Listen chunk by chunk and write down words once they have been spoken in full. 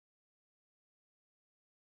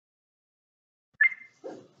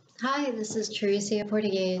Hi, this is Teresa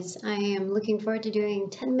Portuguese. I am looking forward to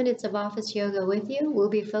doing 10 minutes of office yoga with you. We'll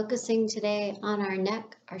be focusing today on our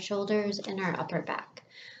neck, our shoulders, and our upper back.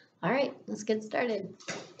 All right, let's get started.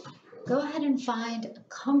 Go ahead and find a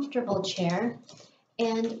comfortable chair.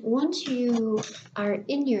 And once you are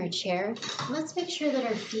in your chair, let's make sure that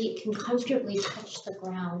our feet can comfortably touch the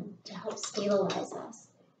ground to help stabilize us.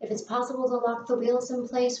 If it's possible to lock the wheels in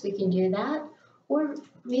place, we can do that. Or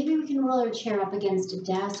maybe we can roll our chair up against a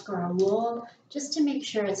desk or a wall just to make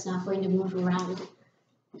sure it's not going to move around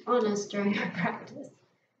on us during our practice.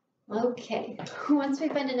 Okay, once we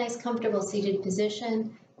find a nice comfortable seated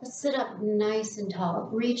position, let's sit up nice and tall,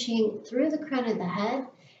 reaching through the crown of the head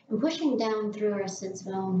and pushing down through our sits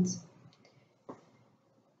bones.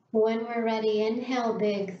 When we're ready, inhale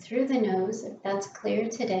big through the nose, if that's clear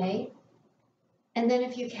today. And then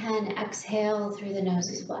if you can, exhale through the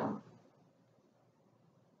nose as well.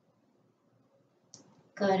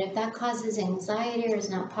 Good. If that causes anxiety or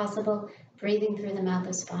is not possible, breathing through the mouth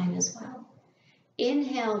is fine as well.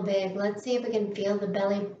 Inhale big. Let's see if we can feel the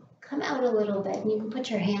belly come out a little bit. And you can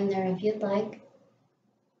put your hand there if you'd like.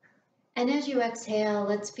 And as you exhale,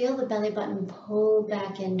 let's feel the belly button pull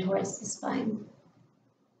back in towards the spine.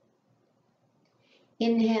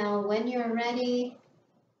 Inhale when you're ready.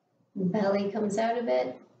 Belly comes out a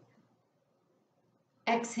bit.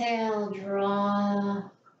 Exhale, draw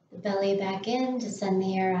the belly back in to send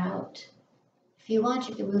the air out. If you want,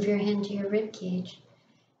 you can move your hand to your rib cage.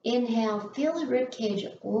 Inhale, feel the rib cage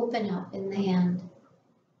open up in the hand.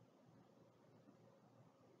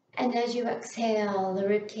 And as you exhale, the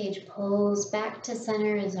rib cage pulls back to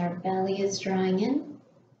center as our belly is drawing in.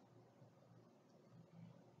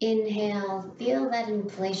 Inhale, feel that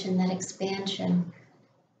inflation, that expansion.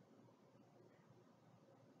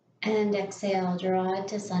 And exhale, draw it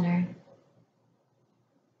to center.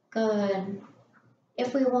 Good.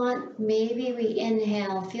 If we want, maybe we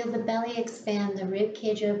inhale, feel the belly expand, the rib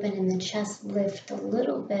cage open, and the chest lift a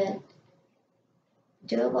little bit.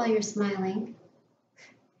 Do it while you're smiling.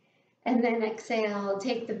 And then exhale,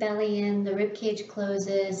 take the belly in, the rib cage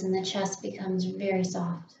closes, and the chest becomes very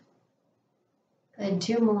soft. Good,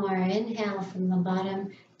 2 more. Inhale from the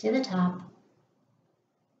bottom to the top.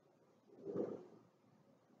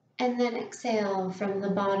 And then exhale from the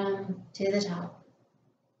bottom to the top.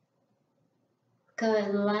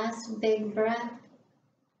 Good, last big breath.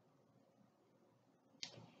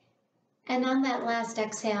 And on that last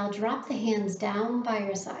exhale, drop the hands down by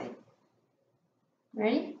your side.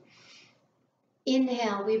 Ready?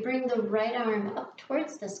 Inhale, we bring the right arm up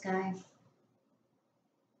towards the sky.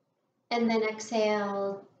 And then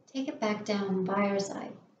exhale, take it back down by your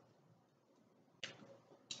side.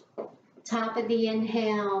 Top of the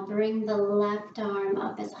inhale, bring the left arm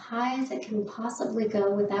up as high as it can possibly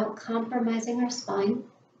go without compromising our spine.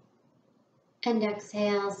 And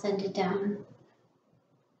exhale, send it down.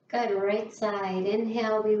 Good, right side.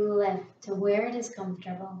 Inhale, we lift to where it is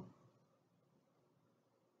comfortable.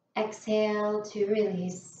 Exhale to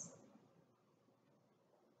release.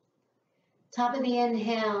 Top of the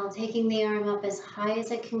inhale, taking the arm up as high as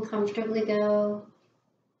it can comfortably go.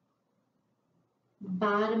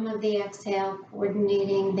 Bottom of the exhale,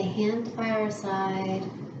 coordinating the hand by our side.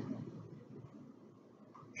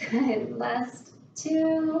 Good, last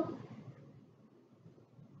 2.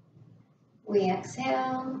 We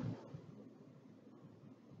exhale.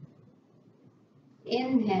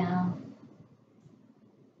 Inhale.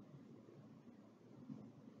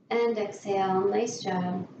 And exhale, nice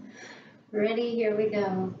job. Ready, here we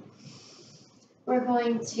go. We're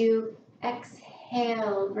going to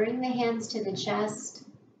exhale, bring the hands to the chest,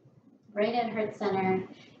 right at heart center.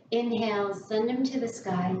 Inhale, send them to the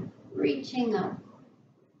sky, reaching up.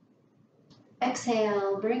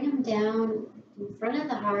 Exhale, bring them down in front of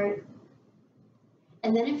the heart.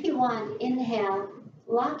 And then if you want, inhale,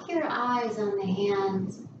 lock your eyes on the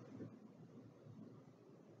hands.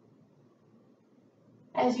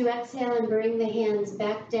 As you exhale and bring the hands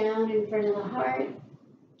back down in front of the heart,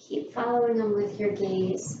 keep following them with your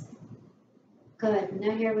gaze. Good.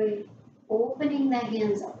 Now here we're opening the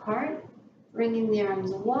hands apart, bringing the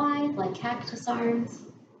arms wide like cactus arms.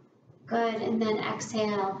 Good. And then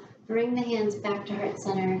exhale, bring the hands back to heart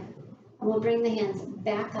center. And we'll bring the hands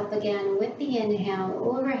back up again with the inhale,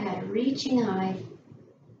 overhead, reaching high.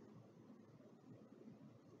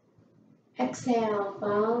 Exhale,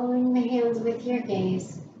 following the hands with your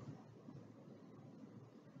gaze.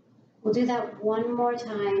 We'll do that one more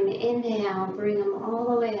time. Inhale, bring them all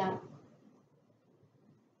the way up.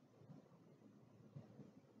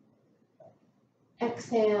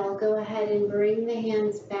 Exhale, go ahead and bring the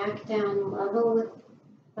hands back down level with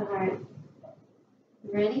the heart.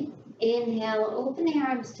 Ready? Inhale, open the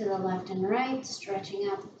arms to the left and right, stretching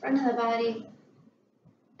out the front of the body.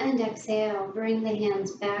 And exhale, bring the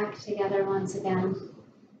hands back together once again.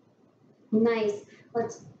 Nice.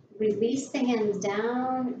 Let's release the hands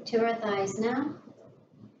down to our thighs now.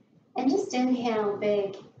 And just inhale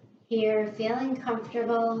big. Here, feeling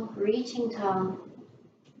comfortable, reaching tall.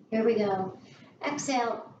 Here we go.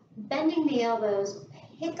 Exhale, bending the elbows,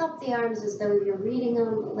 pick up the arms as though you're reading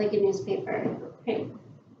them like a newspaper. Okay.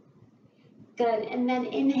 Good, and then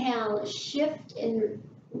inhale, shift and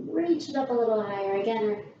reach it up a little higher.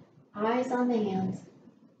 Again, our eyes on the hands.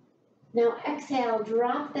 Now exhale,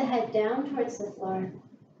 drop the head down towards the floor.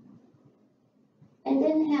 And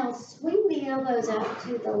inhale, swing the elbows out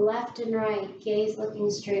to the left and right, gaze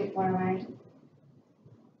looking straight forward.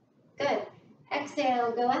 Good.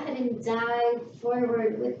 Exhale, go ahead and dive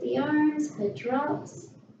forward with the arms, head drops.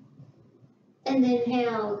 And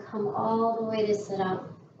inhale, come all the way to sit up.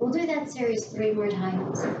 We'll do that series 3 more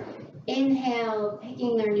times. Inhale,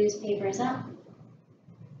 picking our newspapers up.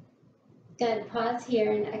 Good, pause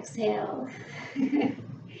here and exhale.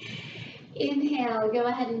 Inhale, go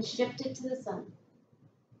ahead and shift it to the sun.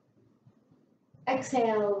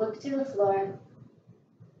 Exhale, look to the floor.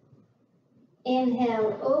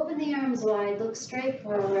 Inhale, open the arms wide, look straight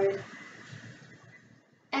forward.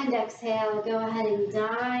 And exhale, go ahead and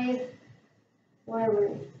dive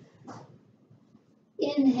forward.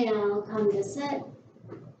 Inhale, come to sit.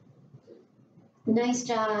 Nice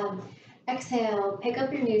job. Exhale, pick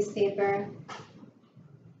up your newspaper.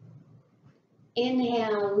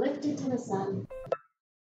 Inhale, lift it to the sun.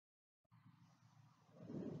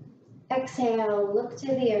 Exhale, look to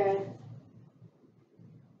the earth.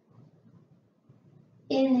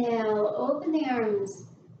 Inhale, open the arms.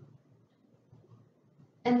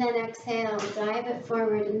 And then exhale, dive it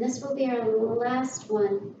forward. And this will be our last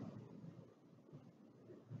one.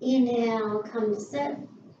 Inhale, come to sit.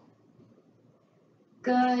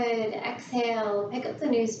 Good. Exhale, pick up the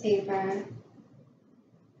newspaper.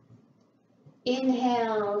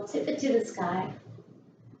 Inhale, tip it to the sky.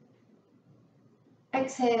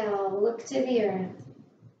 Exhale, look to the earth.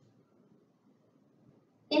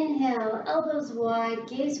 Inhale, elbows wide,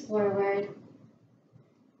 gaze forward.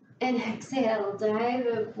 And exhale, dive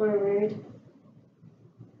it forward.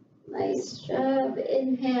 Nice job.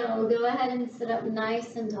 Inhale, go ahead and sit up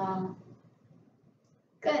nice and tall.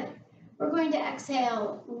 Good. We're going to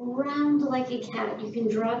exhale, round like a cat. You can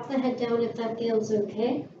drop the head down if that feels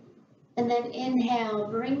okay. And then inhale,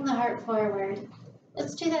 bring the heart forward.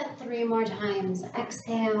 Let's do that 3 more times.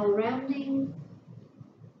 Exhale, rounding.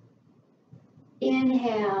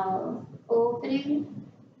 Inhale, opening.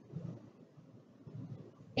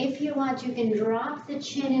 If you want, you can drop the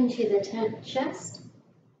chin into the chest.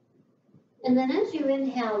 And then as you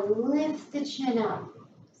inhale, lift the chin up,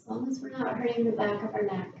 as long as we're not hurting the back of our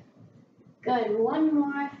neck. Good, 1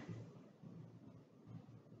 more.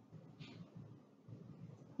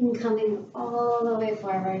 And coming all the way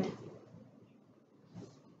forward.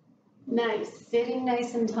 Nice, sitting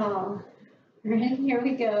nice and tall. Right, here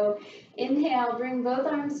we go. Inhale, bring both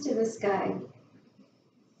arms to the sky.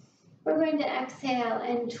 We're going to exhale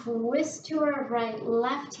and twist to our right,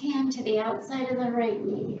 left hand to the outside of the right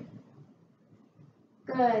knee.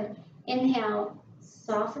 Good. Inhale,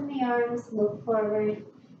 soften the arms, look forward,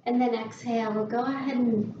 and then exhale. Go ahead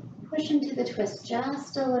and push into the twist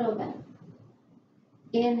just a little bit.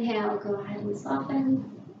 Inhale, go ahead and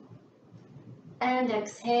soften. And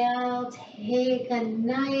exhale, take a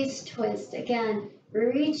nice twist. Again,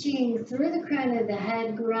 reaching through the crown of the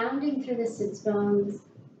head, grounding through the sits bones.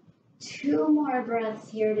 2 more breaths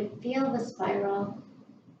here to feel the spiral.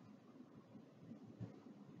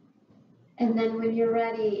 And then when you're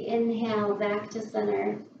ready, inhale back to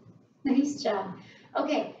center. Nice job.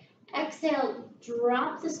 Okay, exhale,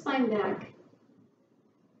 drop the spine back.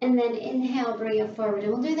 And then inhale, bring it forward.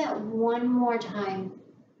 And we'll do that 1 more time.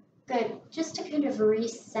 Good, just to kind of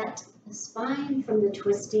reset the spine from the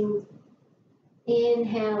twisting.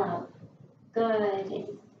 Inhale up. Good.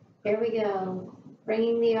 Here we go.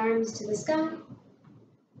 Bringing the arms to the sky.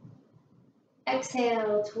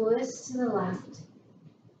 Exhale, twist to the left.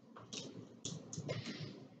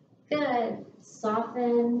 Good.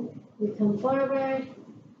 Soften. We come forward.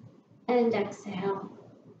 And exhale.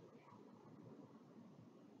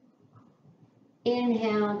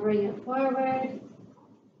 Inhale, bring it forward.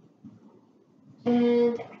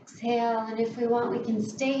 And exhale. And if we want, we can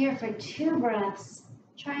stay here for 2 breaths,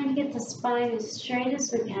 trying to get the spine as straight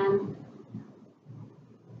as we can.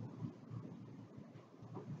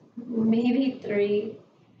 Maybe 3.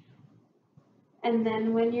 And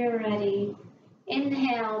then when you're ready,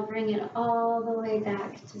 Inhale, bring it all the way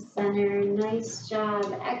back to center. Nice job.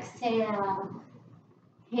 Exhale,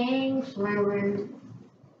 hang forward.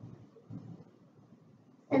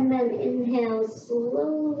 And then inhale,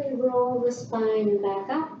 slowly roll the spine back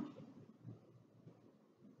up.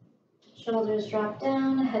 Shoulders drop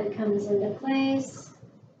down, head comes into place.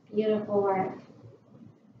 Beautiful work.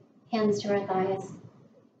 Hands to our thighs.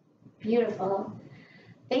 Beautiful.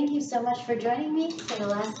 Thank you so much for joining me for the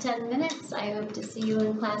last 10 minutes. I hope to see you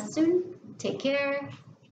in class soon. Take care.